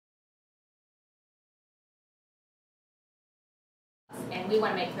and we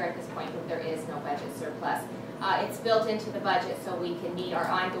want to make clear at this point that there is no budget surplus. It's built into the budget so we can meet our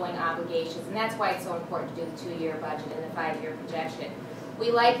ongoing obligations, and that's why it's so important to do the 2-year budget and the 5-year projection. We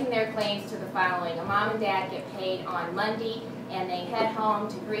liken their claims to the following. A mom and dad get paid on Monday, and they head home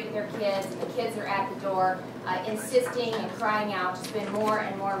to greet their kids, and the kids are at the door insisting and crying out to spend more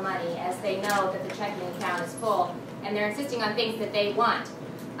and more money as they know that the checking account is full, and they're insisting on things that they want.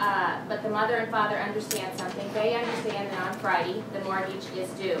 But the mother and father understand something. They understand that on Friday the mortgage is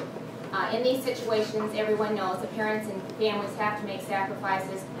due. In these situations, everyone knows that parents and families have to make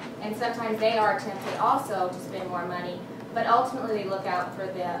sacrifices, and sometimes they are tempted also to spend more money, but ultimately they look out for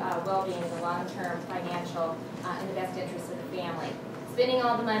the well-being, the long-term financial, and the best interests of the family. Spending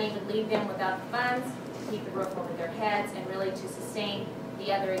all the money would leave them without the funds to keep the roof over their heads and really to sustain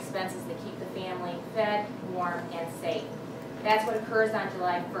the other expenses that keep the family fed, warm, and safe. That's what occurs on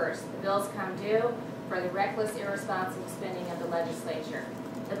July 1st. The bills come due for the reckless, irresponsible spending of the legislature.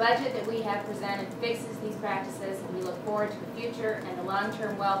 The budget that we have presented fixes these practices, and we look forward to the future and the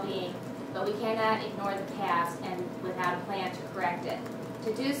long-term well-being, but we cannot ignore the past and without a plan to correct it.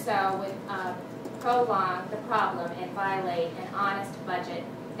 To do so would prolong the problem and violate an honest budget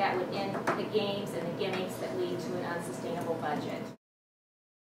that would end the games and the gimmicks that lead to an unsustainable budget.